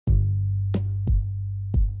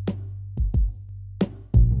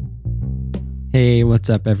Hey, what's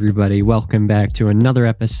up, everybody? Welcome back to another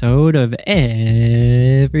episode of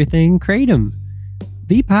Everything Kratom,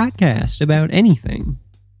 the podcast about anything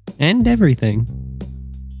and everything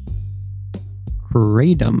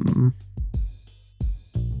Kratom.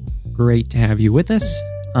 Great to have you with us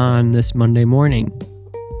on this Monday morning.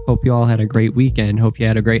 Hope you all had a great weekend. Hope you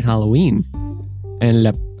had a great Halloween. I ended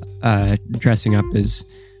up dressing up as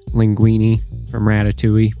Linguini from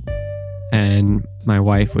Ratatouille, and my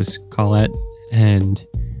wife was Colette, and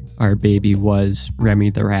our baby was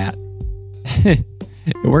Remy the rat. It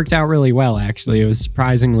worked out really well, actually. It was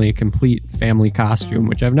surprisingly a complete family costume,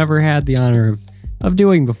 which I've never had the honor of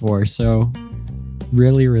doing before, so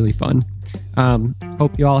really, really fun.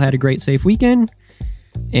 Hope you all had a great, safe weekend.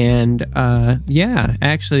 And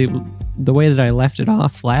actually, the way that I left it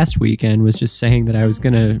off last weekend was just saying that I was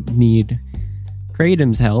going to need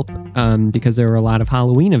Kratom's help because there were a lot of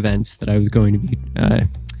Halloween events that I was going to be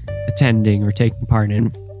attending or taking part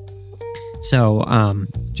in. So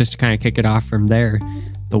just to kind of kick it off from there,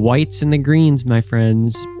 the whites and the greens, my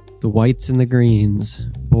friends, the whites and the greens,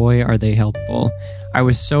 boy, are they helpful. I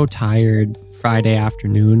was so tired Friday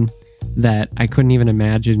afternoon that I couldn't even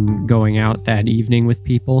imagine going out that evening with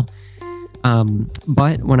people.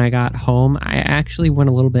 But when I got home, I actually went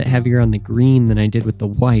a little bit heavier on the green than I did with the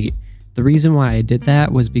white. The reason why I did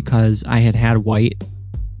that was because I had white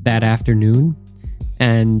that afternoon,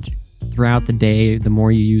 and throughout the day, the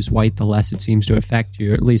more you use white, the less it seems to affect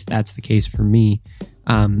you. At least that's the case for me.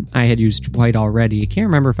 I had used white already. I can't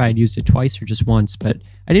remember if I had used it twice or just once, but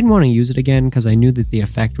I didn't want to use it again because I knew that the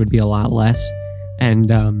effect would be a lot less.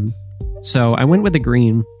 And so I went with the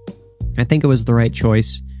green. I think it was the right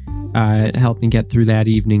choice. It helped me get through that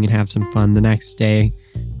evening and have some fun the next day.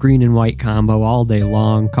 Green and white combo all day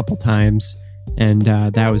long, couple times, and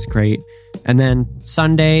that was great. And then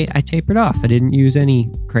Sunday, I tapered off. I didn't use any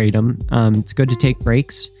Kratom. It's good to take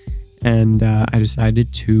breaks, and I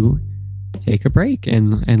decided to take a break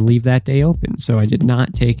and leave that day open. So I did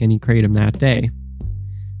not take any Kratom that day,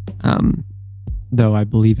 though I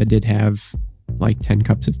believe I did have like 10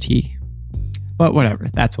 cups of tea. But whatever,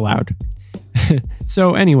 that's allowed.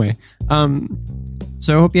 So anyway,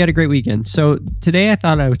 so I hope you had a great weekend. So today I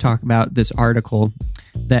thought I would talk about this article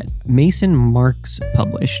that Mason Marks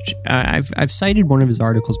published. I've cited one of his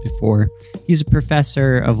articles before. He's a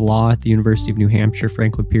professor of law at the University of New Hampshire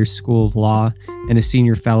Franklin Pierce School of Law and a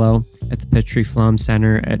senior fellow at the Petrie Flom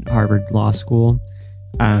Center at Harvard Law School.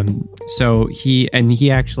 So he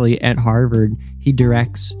actually at Harvard, he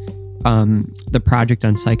directs the project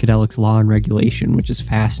on psychedelics law and regulation, which is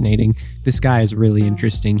fascinating. This guy is really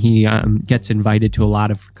interesting. He gets invited to a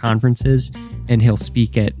lot of conferences, and he'll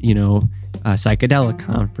speak at, a psychedelic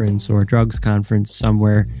conference or a drugs conference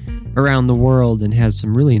somewhere around the world, and has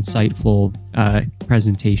some really insightful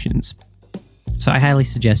presentations. So I highly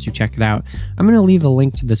suggest you check it out. I'm going to leave a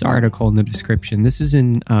link to this article in the description. This is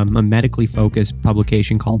in a medically focused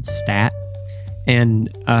publication called STAT, and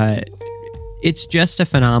it's just a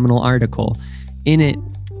phenomenal article. In it,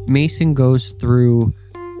 Mason goes through,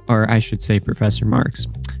 or I should say Professor Marks,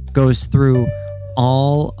 goes through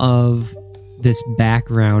all of this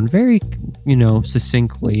background very,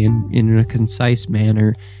 succinctly and in a concise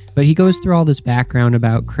manner. But he goes through all this background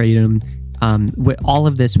about Kratom, with all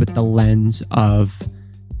of this with the lens of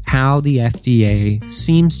how the FDA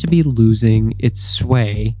seems to be losing its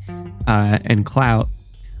sway and clout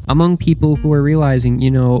among people who are realizing,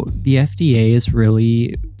 the FDA is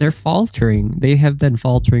really, they're faltering. They have been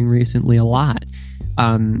faltering recently a lot.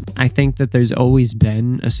 I think that there's always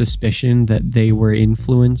been a suspicion that they were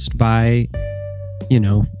influenced by,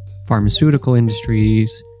 pharmaceutical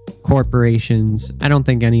industries, corporations. I don't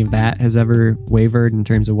think any of that has ever wavered in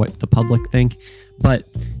terms of what the public think. But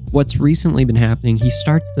what's recently been happening, he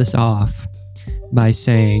starts this off by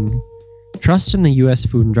saying, trust in the U.S.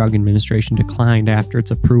 Food and Drug Administration declined after its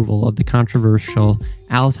approval of the controversial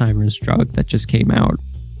Alzheimer's drug that just came out.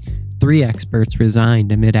 3 experts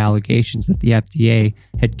resigned amid allegations that the FDA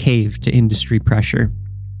had caved to industry pressure.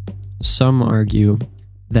 Some argue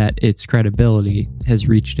that its credibility has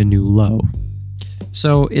reached a new low.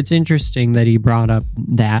 So it's interesting that he brought up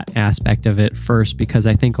that aspect of it first, because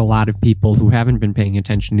I think a lot of people who haven't been paying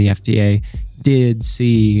attention to the FDA did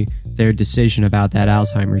see their decision about that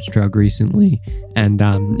Alzheimer's drug recently. And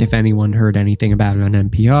if anyone heard anything about it on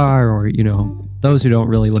NPR or, those who don't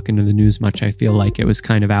really look into the news much, I feel like it was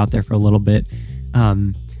kind of out there for a little bit.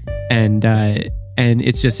 And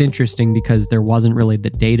it's just interesting because there wasn't really the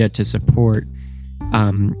data to support,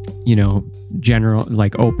 general,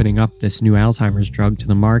 like opening up this new Alzheimer's drug to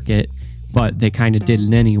the market, but they kind of did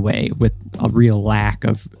it anyway with a real lack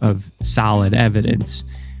of solid evidence.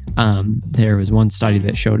 There was one study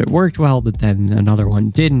that showed it worked well, but then another one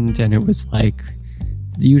didn't, and it was like,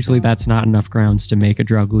 usually that's not enough grounds to make a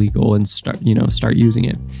drug legal and start using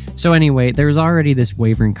it. So anyway, there's already this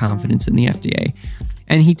wavering confidence in the FDA.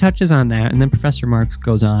 And he touches on that, and then Professor Marks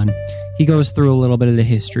goes on. He goes through a little bit of the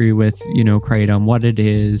history with, kratom, what it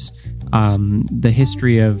is, the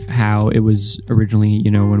history of how it was originally,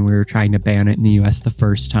 when we were trying to ban it in the U.S. the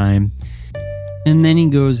first time. And then he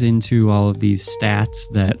goes into all of these stats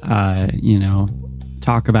that,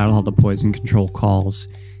 talk about all the poison control calls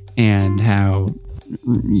and how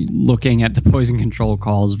looking at the poison control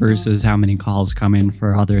calls versus how many calls come in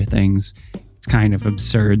for other things, it's kind of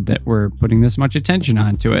absurd that we're putting this much attention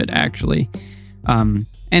onto it, actually.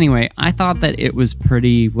 Anyway, I thought that it was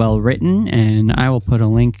pretty well written, and I will put a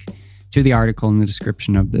link to the article in the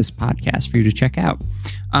description of this podcast for you to check out.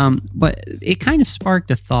 But it kind of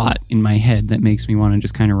sparked a thought in my head that makes me want to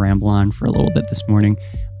just kind of ramble on for a little bit this morning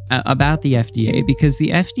about the FDA, because the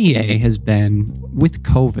FDA has been, with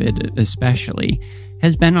COVID especially,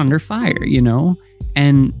 has been under fire,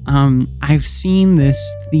 And I've seen this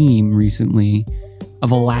theme recently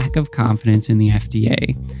of a lack of confidence in the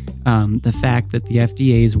FDA. The fact that the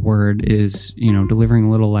FDA's word is, delivering a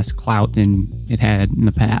little less clout than it had in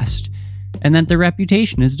the past, and that their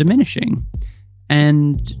reputation is diminishing.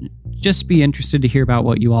 And just be interested to hear about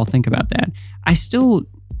what you all think about that. I still,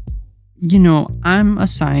 I'm a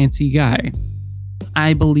sciencey guy.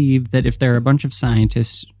 I believe that if there are a bunch of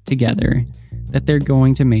scientists together, that they're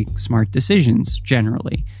going to make smart decisions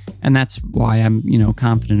generally. And that's why I'm,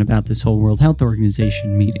 confident about this whole World Health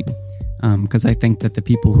Organization meeting. Because I think that the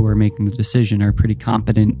people who are making the decision are pretty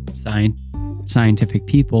competent scientific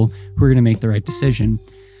people who are going to make the right decision.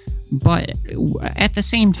 But at the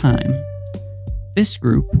same time, this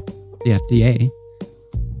group, the FDA,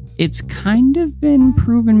 it's kind of been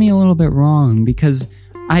proving me a little bit wrong, because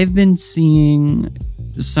I've been seeing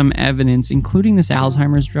some evidence, including this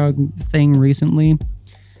Alzheimer's drug thing recently,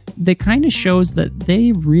 that kind of shows that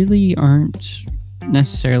they really aren't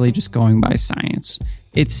necessarily just going by science.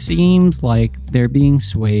 It seems like they're being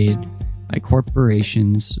swayed by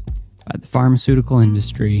corporations, by the pharmaceutical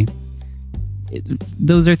industry.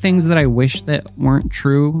 Those are things that I wish that weren't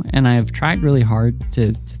true, and I've tried really hard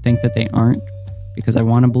to think that they aren't, because I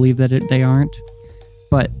want to believe that they aren't.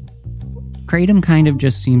 But kratom kind of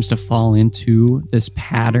just seems to fall into this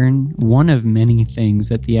pattern, one of many things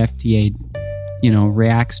that the FDA,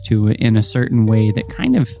 reacts to in a certain way that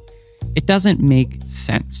kind of, it doesn't make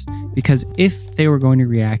sense. Because if they were going to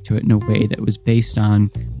react to it in a way that was based on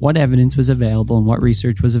what evidence was available and what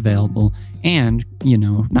research was available, and,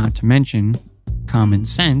 not to mention common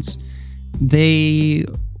sense, they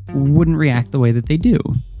wouldn't react the way that they do.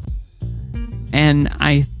 And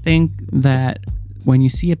I think that when you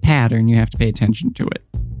see a pattern, you have to pay attention to it.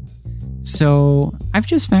 So I've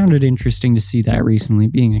just found it interesting to see that recently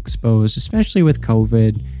being exposed, especially with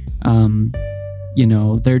COVID.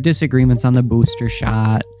 There are disagreements on the booster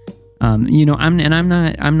shot. I'm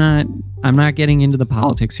not getting into the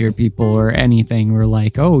politics here, people, or anything. We're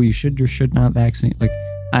like, oh, you should or should not vaccinate. Like,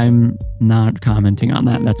 I'm not commenting on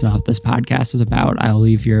that. That's not what this podcast is about. I'll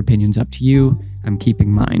leave your opinions up to you. I'm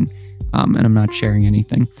keeping mine. And I'm not sharing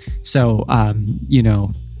anything. So,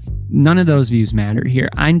 none of those views matter here.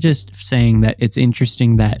 I'm just saying that it's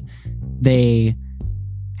interesting that there's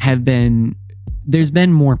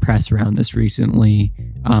been more press around this recently,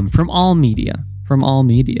 from all media,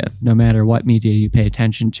 no matter what media you pay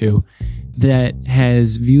attention to, that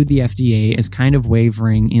has viewed the FDA as kind of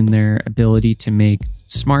wavering in their ability to make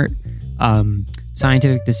smart,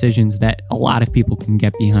 scientific decisions that a lot of people can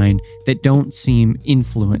get behind, that don't seem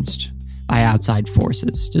influenced by outside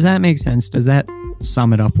forces. Does that make sense? Does that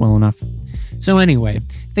sum it up well enough? So anyway,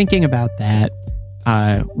 thinking about that,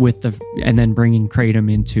 and then bringing kratom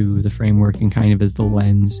into the framework and kind of as the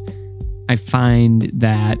lens, I find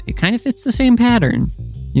that it kind of fits the same pattern,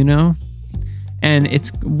 And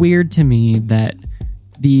it's weird to me that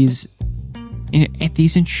these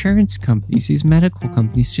insurance companies, these medical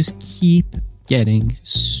companies, just keep getting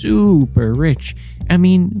super rich. I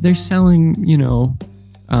mean, they're selling,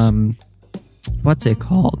 what's it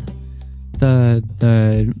called?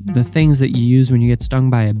 The things that you use when you get stung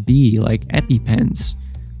by a bee, like EpiPens.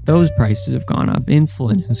 Those prices have gone up.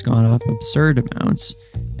 Insulin has gone up absurd amounts.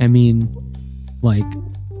 I mean, like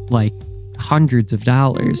hundreds of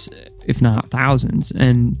dollars, if not thousands.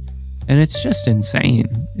 And it's just insane.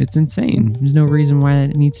 It's insane. There's no reason why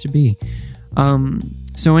it needs to be.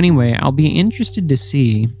 So anyway, I'll be interested to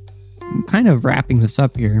see, I'm kind of wrapping this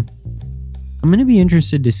up here. I'm going to be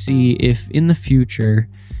interested to see if in the future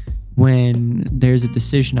when there's a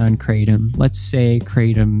decision on kratom, let's say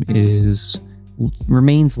kratom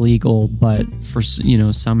remains legal, but for,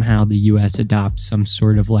 somehow the US adopts some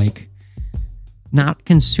sort of like, not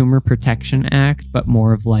Consumer Protection Act, but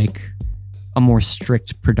more of like a more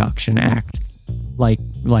strict production act. Like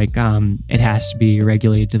it has to be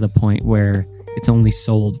regulated to the point where it's only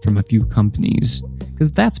sold from a few companies,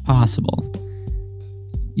 because that's possible.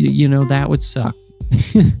 That would suck.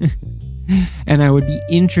 And I would be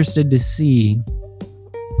interested to see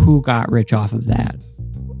who got rich off of that,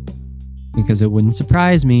 because it wouldn't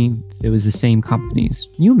surprise me if it was the same companies.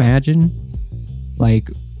 Can you imagine? Like,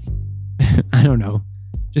 I don't know,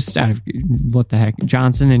 just out of what the heck,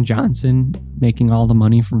 Johnson & Johnson making all the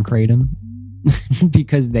money from kratom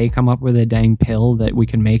because they come up with a dang pill that we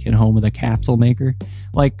can make at home with a capsule maker.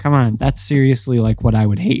 Like, come on, that's seriously like what I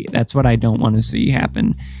would hate. That's what I don't want to see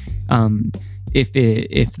happen. If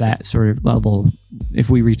that sort of level, if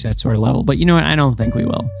we reach that sort of level. But you know what? I don't think we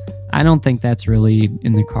will. I don't think that's really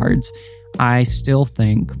in the cards. I still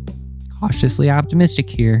think, cautiously optimistic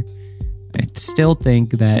here, I still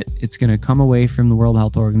think that it's going to come away from the World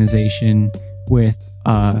Health Organization with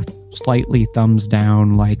slightly thumbs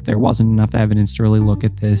down, like there wasn't enough evidence to really look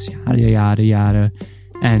at this, yada, yada, yada.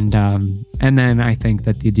 And then I think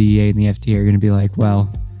that the DEA and the FDA are going to be like, well,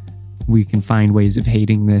 we can find ways of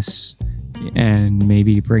hating this and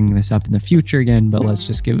maybe bring this up in the future again, but let's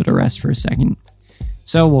just give it a rest for a second.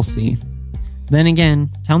 So we'll see. Then again,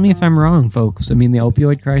 tell me if I'm wrong, folks. I mean, the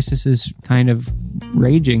opioid crisis is kind of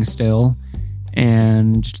raging still,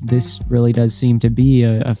 and this really does seem to be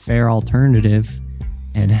a fair alternative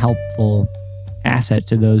and helpful asset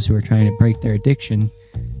to those who are trying to break their addiction.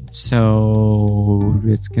 So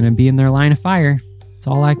it's going to be in their line of fire. That's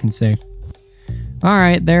all I can say. All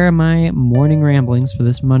right, there are my morning ramblings for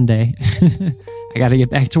this Monday. I got to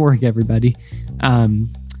get back to work, everybody.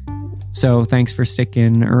 So thanks for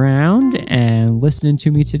sticking around and listening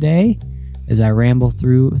to me today as I ramble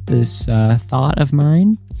through this thought of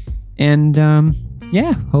mine. And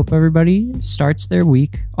hope everybody starts their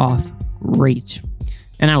week off great.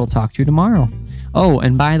 And I will talk to you tomorrow. Oh,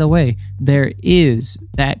 and by the way, there is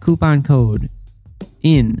that coupon code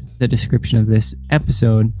in the description of this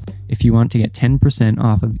episode. If you want to get 10%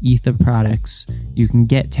 off of Ether products, you can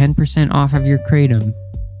get 10% off of your kratom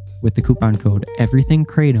with the coupon code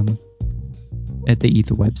EverythingKratom at the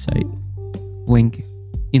Ether website. Link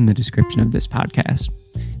in the description of this podcast.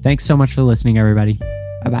 Thanks so much for listening, everybody.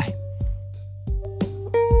 Bye-bye.